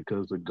 just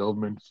because the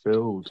government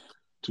failed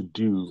to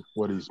do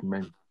what is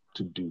meant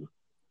to do.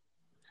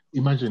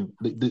 Imagine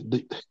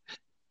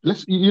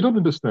let's you don't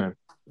understand.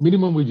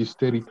 Minimum wage is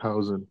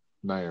 30,000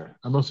 naira.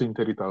 I'm not saying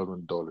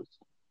 $30,000.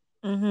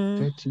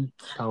 Mm-hmm.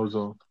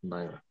 30,000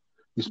 naira.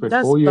 You spend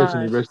That's 4 years in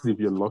bad. university if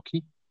you're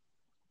lucky.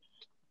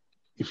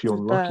 If you're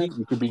That's bad. unlucky,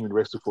 you could be in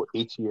university for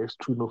 8 years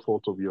through no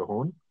fault of your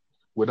own,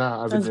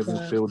 without having That's even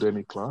bad. failed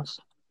any class,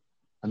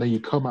 and then you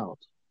come out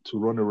to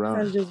run around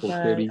That's just for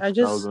bad. thirty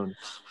thousand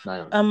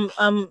naira.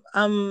 Oh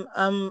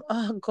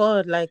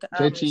God, like I'm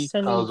Thirty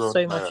sending thousand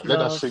so naira. much Let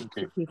that love sink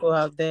to in. people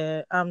out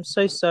there. I'm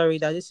so sorry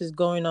that this is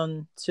going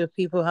on to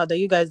people out there.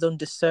 You guys don't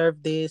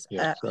deserve this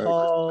Yes, at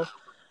all.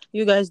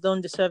 You guys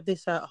don't deserve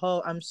this at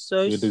all. I'm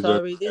so you deserve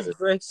sorry. This better.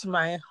 breaks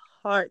my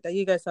heart that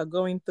you guys are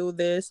going through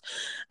this.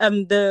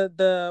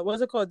 The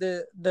what's it called?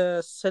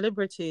 The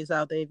celebrities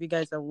out there, if you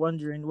guys are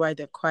wondering why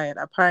they're quiet,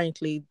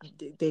 apparently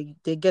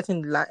they're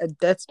getting like a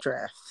death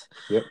draft.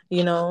 Yep,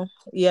 You know,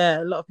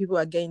 yeah, a lot of people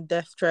are getting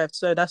death draft,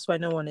 so that's why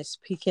no one is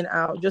speaking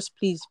out. Just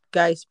please,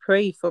 guys,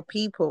 pray for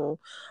people.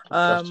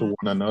 after Um,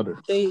 one another.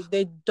 they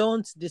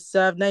don't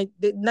deserve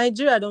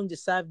Nigeria don't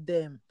deserve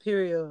them.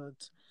 Period.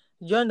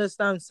 You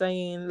understand what I'm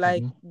saying?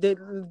 Like Hmm. they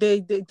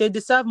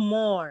deserve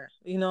more.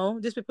 You know,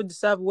 these people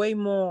deserve way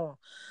more.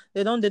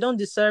 They don't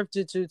deserve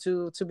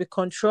to be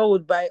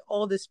controlled by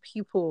all these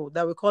people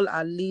that we call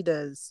our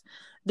leaders.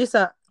 These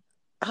are,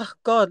 oh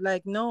God,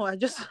 like no, I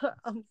just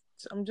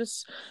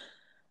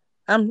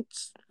I'm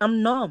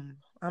I'm numb.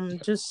 I'm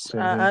just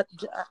Same here.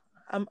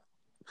 I'm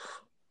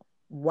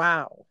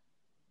wow.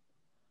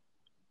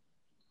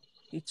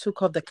 You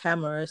took off the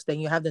cameras, then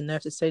you have the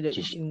nerve to say that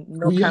Just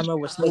no we camera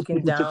actually was saw taken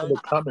people taking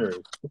the down. cameras.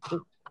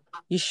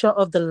 You shut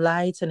off the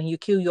lights and you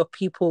kill your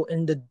people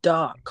in the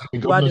dark The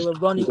while governor they were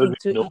still running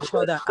doesn't into know each that.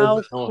 other. How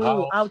Doesn't know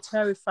cruel, how. how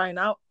terrifying,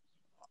 how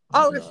Yeah, yeah.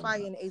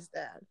 horrifying is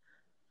that?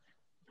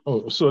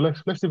 Oh, so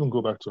let's even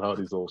go back to how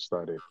this all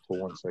started for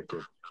 1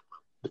 second.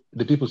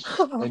 The people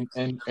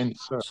and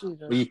sir,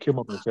 when you Jesus. came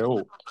up and said,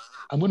 "Oh,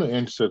 I'm going to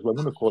end search, but I'm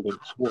going to call them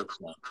SWAT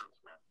now."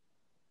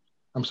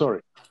 I'm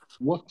sorry.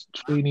 What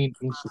training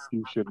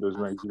institution does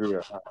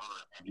Nigeria have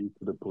to give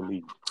to the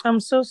police I'm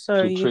so to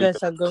sorry you train them?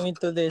 guys are going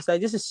through this.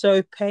 Like, this is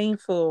so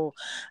painful.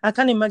 I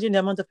can't imagine the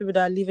amount of people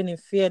that are living in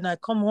fear now.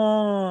 Come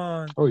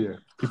on. Oh yeah,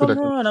 people Come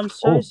that can. on. I'm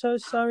so, Oh, so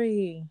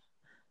sorry.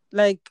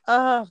 Like,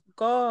 oh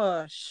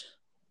gosh.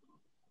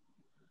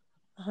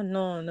 Oh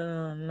no,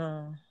 no,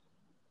 no,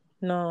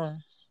 no,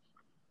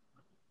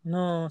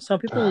 no. Some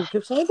people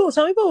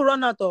will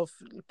run out of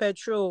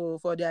petrol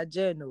for their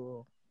journey.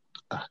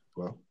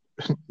 well,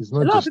 it's A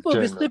not lot of just people will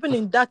be Jen. sleeping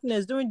in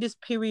darkness during this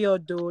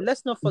period, though.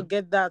 Let's not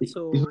forget that. It's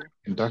not So,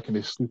 in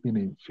darkness, sleeping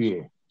in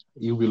fear.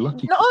 You'll be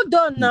lucky no, to hold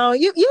on sleep. now.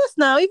 Yes,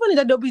 now even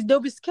that they'll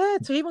be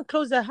scared to even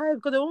close their eyes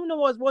because they won't know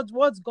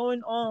what's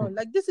going on.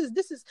 Like this is.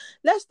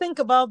 Let's think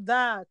about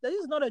that. This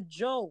is not a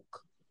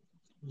joke.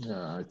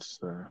 Yeah, it's.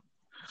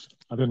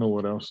 I don't know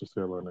what else to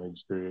say about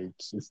Nigeria.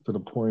 It's to the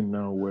point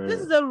now This where,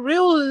 is a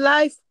real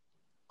life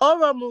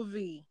horror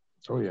movie.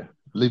 oh yeah,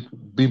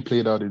 being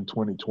played out in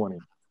 2020.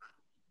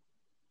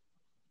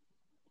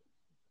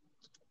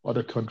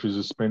 Other countries are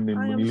I spending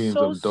am millions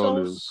so of so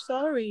dollars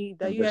sorry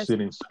that you guys.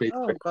 investing in space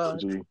Oh God.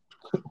 technology.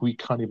 We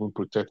can't even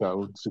protect our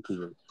own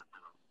citizens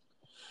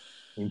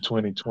in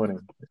 2020.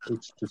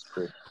 It's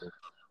disgraceful.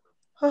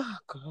 Oh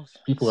God.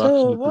 People So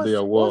asking you today what's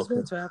at what's work,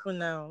 going to happen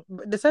now?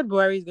 They said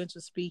Buhari is going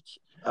to speak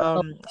we'll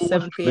watch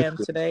 7 and p.m.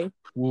 listen. today.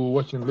 We'll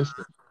watch and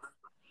listen.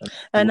 And see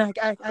And what,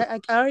 I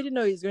already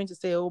know he's going to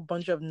say a whole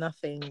bunch of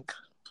nothing.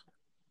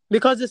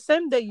 Because the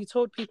same day you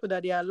told people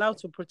that they are allowed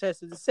to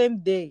protest, is the same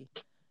day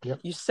yep,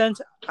 you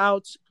sent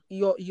out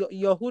your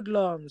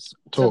hoodlums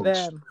to talks.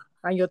 them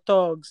and your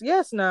thugs.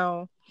 Yes,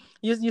 now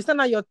you send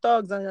out your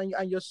thugs and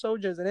your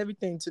soldiers and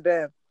everything to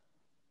them.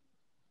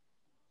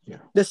 Yeah.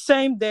 The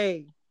same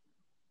day.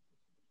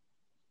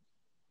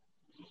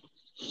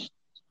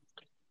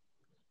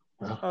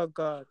 Well, Oh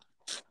God.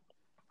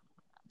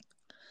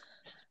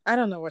 I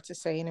don't know what to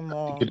say take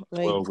anymore. it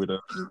Like well with us.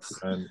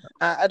 And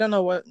I don't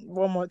know what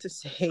more to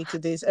say to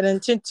this. And then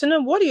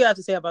Tinubu, what do you have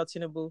to say about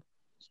Tinubu?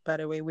 By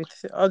the way, with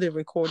all the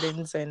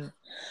recordings and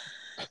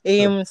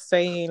him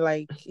saying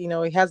like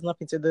it has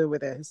nothing to do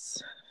with us.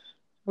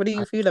 What do I,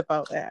 you feel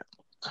about that?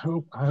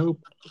 I hope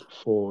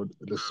for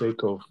the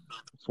sake of,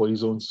 for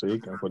his own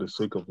sake and for the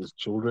sake of his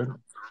children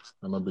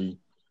and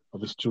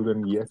of his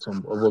children yet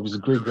of his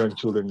great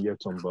grandchildren yet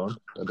unborn,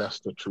 that's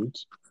the truth.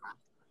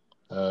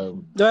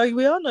 Um, Though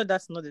we all know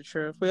that's not the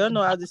truth. We all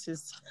know how this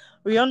is.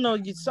 We all know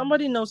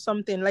somebody knows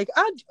something. Like,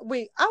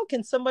 wait, how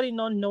can somebody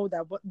not know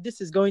that what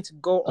this is going to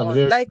go I'm on?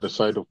 here Like, on the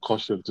side of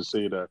caution to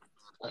say that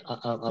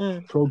I'm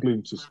mm,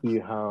 struggling to see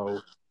how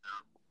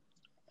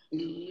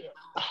he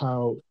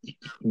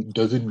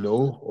doesn't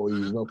know or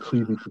he's not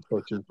privy to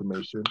such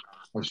information.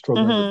 I'm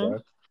struggling with mm-hmm,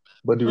 that.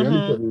 But the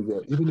reality mm-hmm, of it is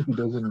that even if he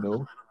doesn't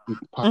know, he's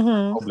part of the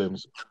mm-hmm.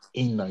 problems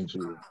in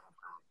Nigeria.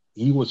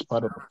 He was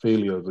part of the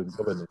failures in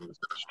governance and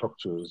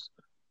structures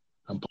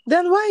and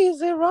Then why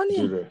is he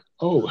running? Nigeria.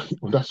 Oh,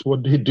 that's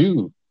what they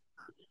do.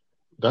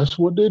 That's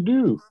what they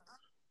do.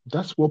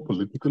 That's what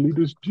political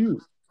leaders do.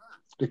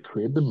 They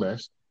create the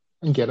mess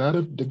and get out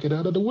of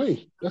the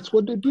way. That's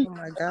what they do. Oh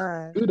my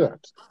God. Do that.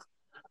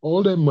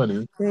 All their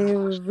money. They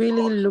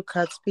really look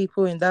at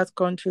people in that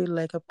country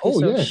like a Oh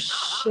piece of yeah,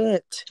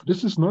 shit.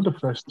 this is not the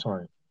first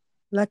time.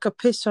 Like a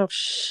piece of Oh,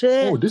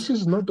 shit. this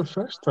is not the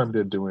first time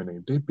they're doing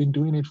it. They've been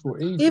doing it for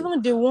ages.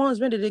 Even the ones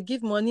when they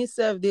give money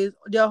self, they're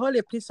all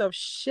a piece of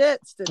shit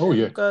to Oh them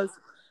yeah. because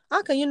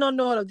how can you not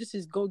know all of this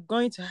is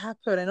going to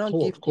happen and not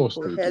Oh, give of course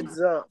people they do.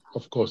 heads up?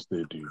 Of course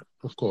they do.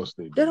 Of course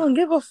they They do. don't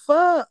give a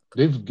fuck.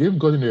 They've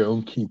gotten their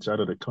own kids out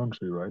of the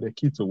country, right? Their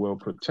kids are well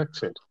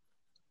protected.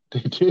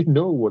 They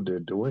know what they're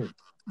doing.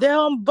 They're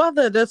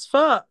unbothered as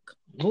fuck.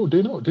 Oh,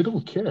 they know. They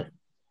don't care.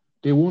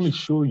 They will only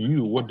show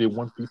you what they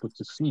want people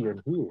to see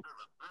and hear.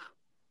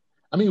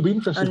 I mean, it'll be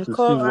interesting And to see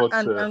call what.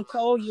 and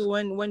call you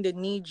when they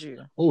need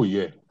you. Oh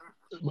yeah.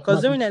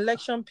 Because during the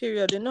election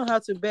period, they know how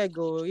to beg.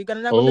 Oh, you're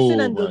gonna see Oh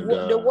them. my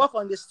They God. walk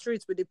on the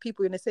streets with the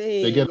people and they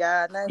say, They "Hey, get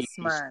yeah, nice these.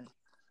 man."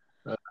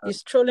 He's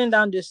strolling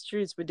down the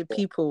streets with the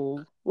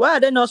people. Why are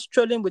they not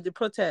strolling with the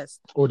protest?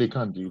 Oh, they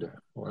can't do that.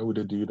 Why would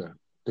they do that?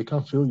 They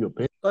can't feel your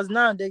pain. Because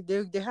now they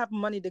have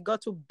money. They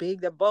got too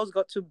big. The balls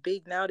got too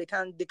big. Now They they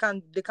can't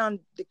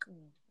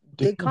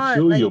can't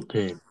feel like your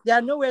pain. they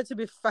are nowhere to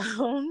be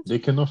found. They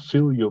cannot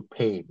feel your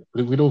pain.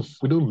 We don't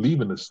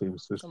live in the same Come on,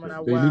 system.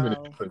 now, They live in a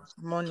wow, different.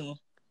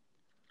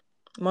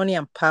 money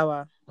and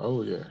power.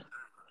 Oh yeah.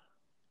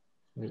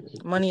 It,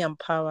 it, Money and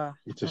power.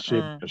 it's a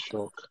shame, Mm-mm. a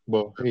shock.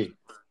 But hey,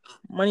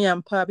 Money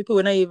and power. People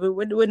will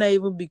not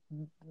even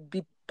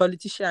be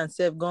politicians.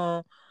 Have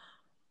gone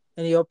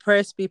and you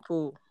oppress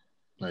people.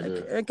 my Like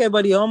dear,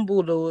 everybody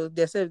humble though.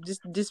 They said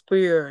this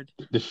period.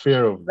 the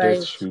fear of death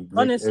Like should make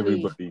honestly,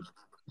 everybody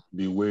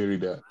be wary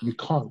that you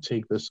can't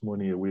take this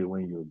money away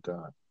when you're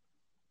gone.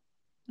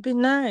 be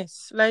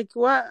nice. Like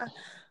what?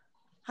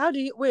 How do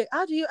you wait?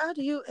 How do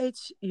you hate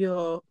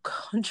your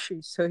country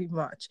so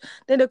much?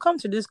 Then they come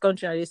to this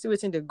country and they see what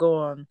they go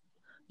on.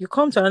 You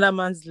come to another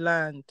man's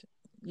land.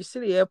 You see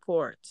the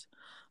airport.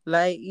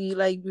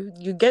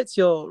 You get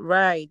your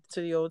ride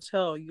to the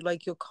hotel.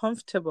 You're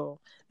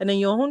comfortable. And then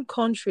your own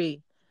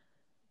country.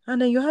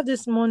 And then you have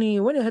this money.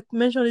 When you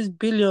mention these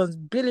billions,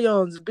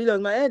 billions,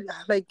 billions, my head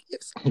I like,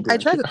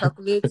 try to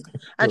calculate.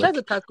 I try to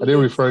like, are they calculate.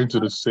 referring to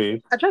the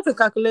safe? I tried to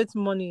calculate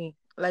money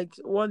like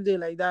one day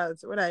like that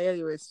when I heard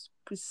you were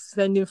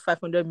sending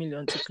 500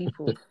 million to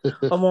people.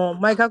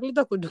 My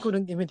calculator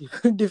couldn't give me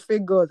the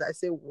figures. I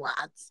say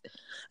what?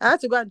 I had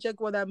to go and check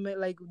what that meant,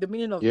 like the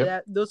meaning of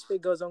Yep. those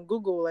figures on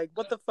Google. Like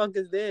what the fuck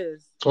is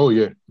this? Oh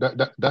yeah.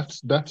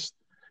 That's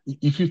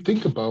if you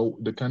think about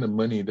the kind of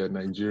money that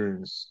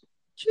Nigerians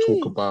talk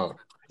Jeez, about,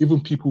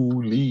 even people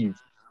who live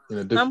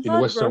I'm in the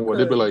Western world,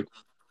 they'd be heartbroken. like,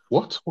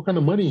 "What? What kind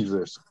of money is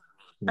this?"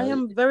 I Like,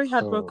 am very oh,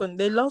 heartbroken.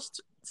 They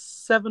lost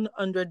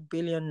 700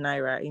 billion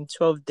naira in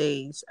 12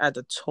 days at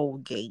the toll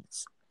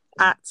gates.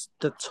 At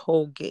the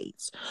toll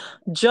gates.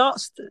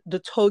 Just the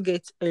toll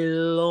gates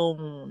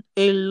alone.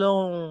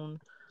 Alone.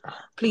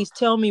 Please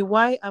tell me,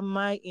 why am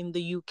I in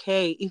the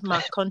UK if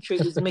my country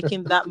is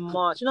making that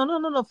much? No, no,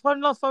 no, no.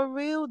 For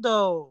real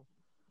though.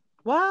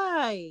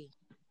 Why?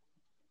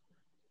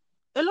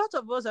 A lot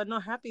of us are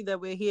not happy that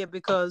we're here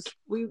because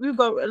we've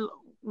got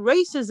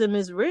racism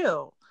is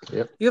real.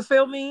 yep. You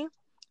feel me?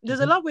 There's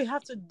a Hmm. lot we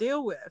have to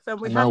deal with, and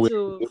we And have now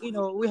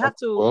to, we have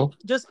to well,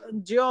 just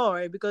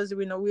endure it because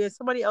we know we're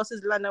somebody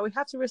else's land, and we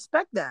have to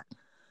respect that.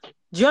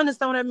 Do you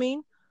understand what I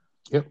mean?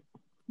 yep.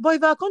 But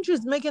if our country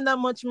is making that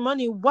much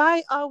money,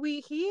 why are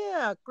we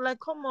here? Like,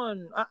 come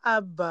on,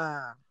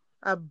 Abba,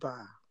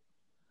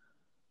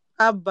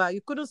 Abba,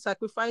 you couldn't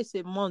sacrifice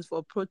a month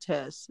for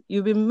protest.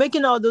 You've been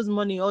making all those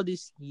money all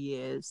these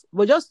years,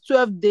 but just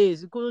 12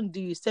 days you couldn't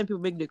do. Same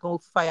people make they go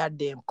fire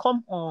them.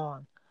 Come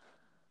on,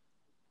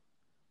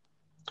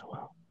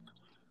 Wow.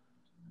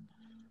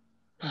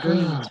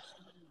 greed.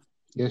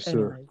 Yes, sir.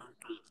 Anyway.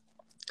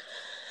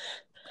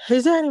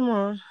 Is there any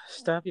more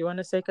stuff you want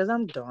to say? Because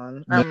I'm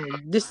done. No,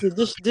 This there-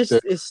 is this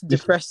is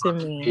depressing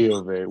me. part A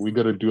of it. We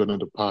got to do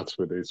another part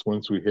for this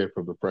once we hear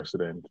from the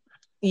president.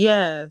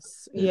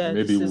 Yes, And yeah.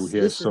 maybe This we'll is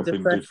hear this is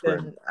something different.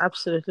 depressing.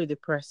 Absolutely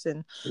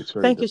depressing. It's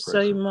very Thank you so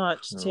depressing.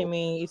 much, No,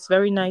 Timmy. It's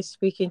very nice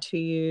speaking to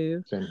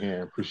you. same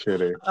here.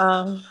 Appreciate it.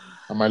 Um,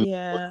 I might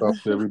yeah. out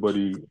to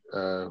everybody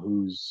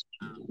who's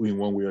in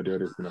one way or the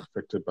other has been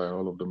affected by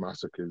all of the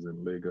massacres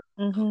in Lagos,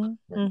 Mhm.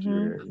 Mhm.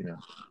 Nigeria.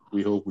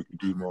 We hope we can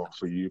do more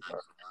for you,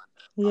 but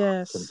some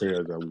Yes.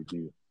 prayers are with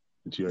you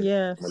and your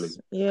family. Yes.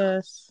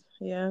 Yes.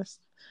 Yes.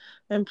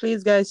 And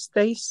please, guys,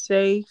 stay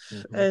safe.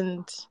 Hmm.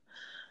 And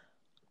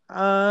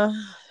uh,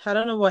 I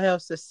don't know what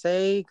else to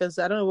say because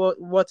I don't know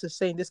what to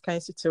say in this kind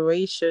of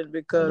situation I don't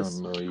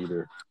because know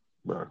either,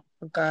 but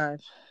oh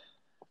God,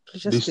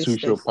 just this please too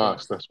stay shall safe.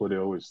 pass. That's what they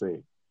always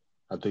say.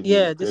 I think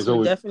Yeah, this there's will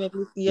always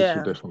definitely, this will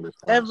yeah. definitely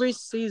pass. Every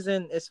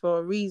season is for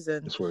a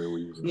reason. It's for a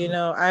reason.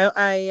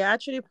 I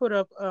actually put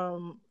up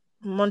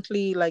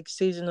monthly like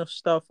seasonal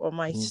stuff on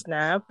my Mhm.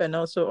 Snap and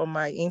also on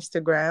my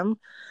Instagram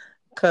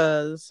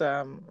because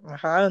I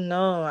don't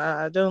know,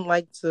 I don't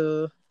like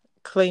to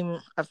claim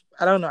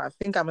I don't know, I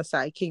think I'm a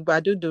psychic, but I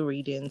do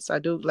readings. I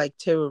do like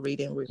tarot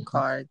reading with Mhm.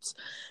 cards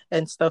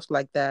and stuff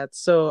like that,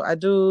 so I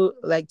do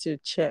like to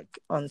check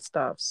on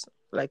stuffs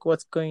like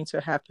what's going to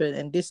happen.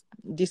 And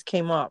this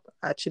came up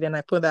actually, and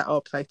I put that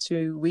up like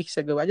 2 weeks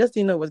ago. I just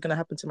didn't know what was going to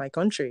happen to my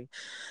country.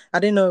 I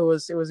didn't know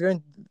it was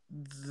going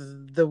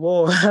the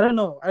war. I don't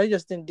know. I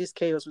just think this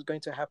chaos was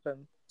going to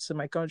happen to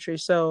my country.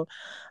 So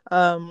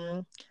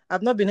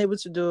I've not been able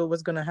to do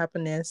what's going to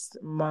happen next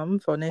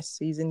month or next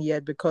season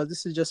yet because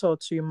this is just all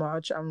too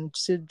much. I'm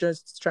still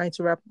just trying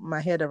to wrap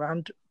my head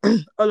around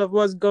all of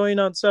what's going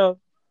on. So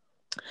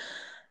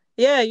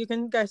yeah, you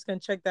guys can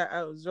check that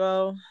out as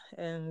well.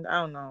 And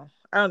I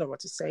don't know what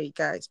to say,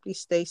 guys.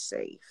 Please stay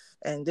safe.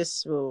 And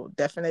this will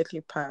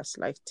definitely pass,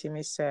 like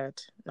Timmy said.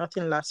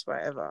 Nothing lasts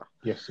forever.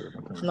 Yes, sir.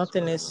 Nothing else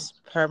Nothing forever. is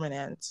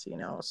permanent.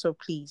 So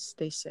please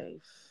stay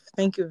safe.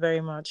 Thank you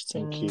very much,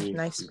 Thank Timmy. you.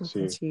 Nice You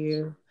speaking too. to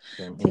you.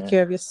 Same Take here.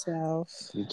 care of yourself. You